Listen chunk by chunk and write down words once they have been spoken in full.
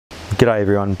G'day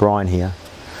everyone, Brian here.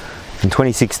 In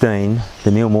 2016, the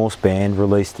Neil Morse Band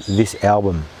released this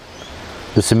album,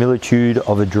 The Similitude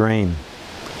of a Dream.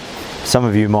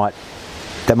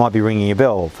 That might be ringing a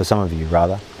bell for some of you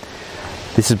rather.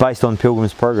 This is based on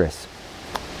Pilgrim's Progress.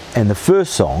 And the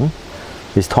first song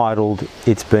is titled,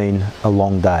 It's Been a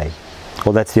Long Day.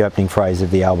 Well, that's the opening phrase of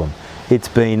the album. It's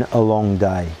been a long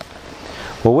day.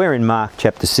 Well, we're in Mark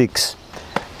chapter 6.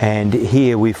 And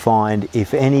here we find,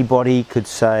 if anybody could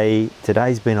say,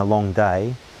 today's been a long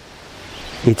day,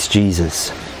 it's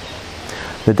Jesus.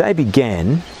 The day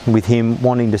began with him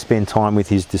wanting to spend time with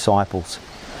his disciples.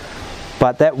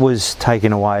 But that was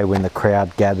taken away when the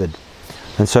crowd gathered.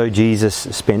 And so Jesus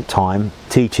spent time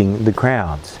teaching the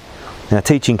crowds. Now,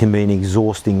 teaching can be an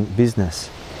exhausting business.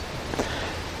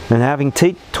 And having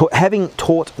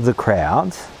taught the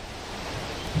crowds,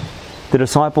 the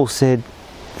disciples said,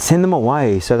 send them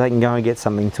away so they can go and get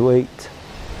something to eat.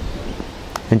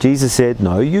 And Jesus said,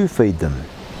 no, you feed them.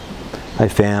 They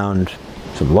found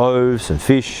some loaves and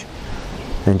fish,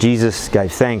 and Jesus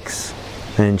gave thanks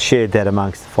and shared that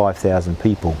amongst the 5,000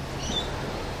 people,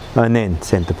 and then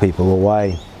sent the people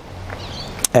away.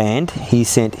 And he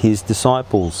sent his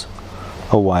disciples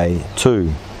away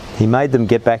too. He made them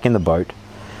get back in the boat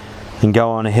and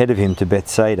go on ahead of him to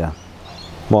Bethsaida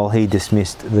while he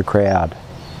dismissed the crowd.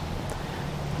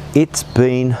 It's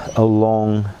been a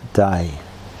long day.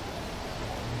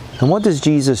 And what does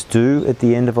Jesus do at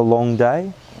the end of a long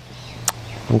day?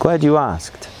 I'm glad you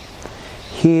asked.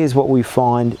 Here's what we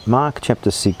find, Mark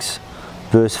chapter 6,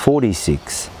 verse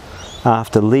 46.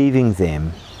 After leaving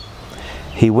them,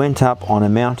 he went up on a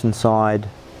mountainside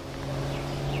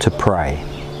to pray.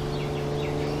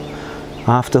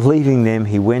 After leaving them,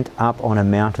 he went up on a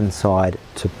mountainside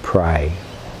to pray.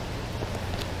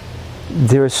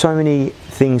 There are so many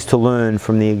things to learn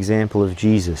from the example of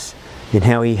Jesus in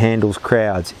how he handles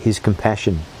crowds, his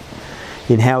compassion,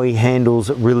 in how he handles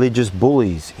religious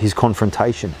bullies, his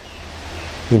confrontation,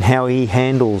 in how he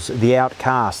handles the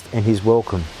outcast and his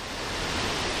welcome.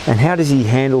 And how does he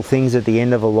handle things at the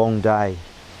end of a long day?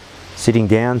 Sitting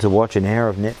down to watch an hour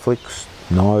of Netflix?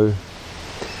 No.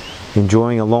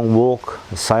 Enjoying a long walk,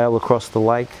 a sail across the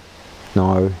lake?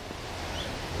 No.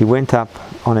 He went up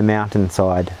on a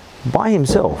mountainside by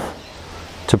himself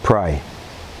to pray.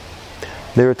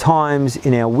 There are times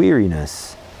in our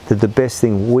weariness that the best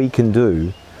thing we can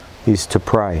do is to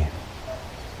pray.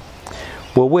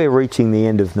 Well, we're reaching the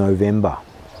end of November,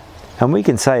 and we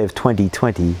can say of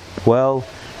 2020, well,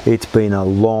 it's been a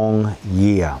long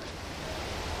year.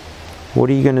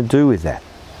 What are you going to do with that?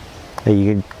 Are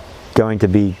you going to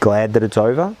be glad that it's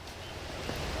over?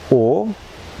 Or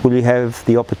will you have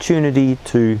the opportunity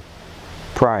to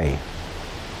pray?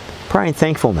 Pray in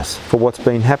thankfulness for what's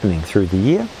been happening through the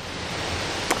year,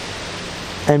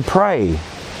 and pray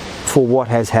for what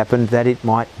has happened that it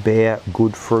might bear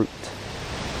good fruit.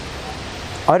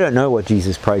 I don't know what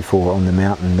Jesus prayed for on the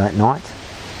mountain that night,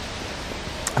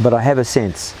 but I have a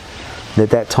sense that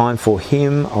that time for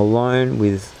him alone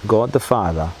with God the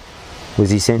Father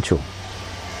was essential.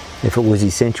 If it was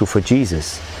essential for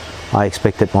Jesus, I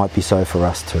expect it might be so for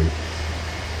us too.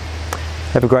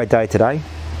 Have a great day today,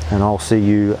 and I'll see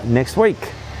you next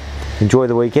week. Enjoy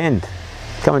the weekend.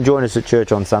 Come and join us at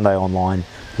church on Sunday online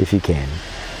if you can.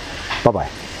 Bye-bye.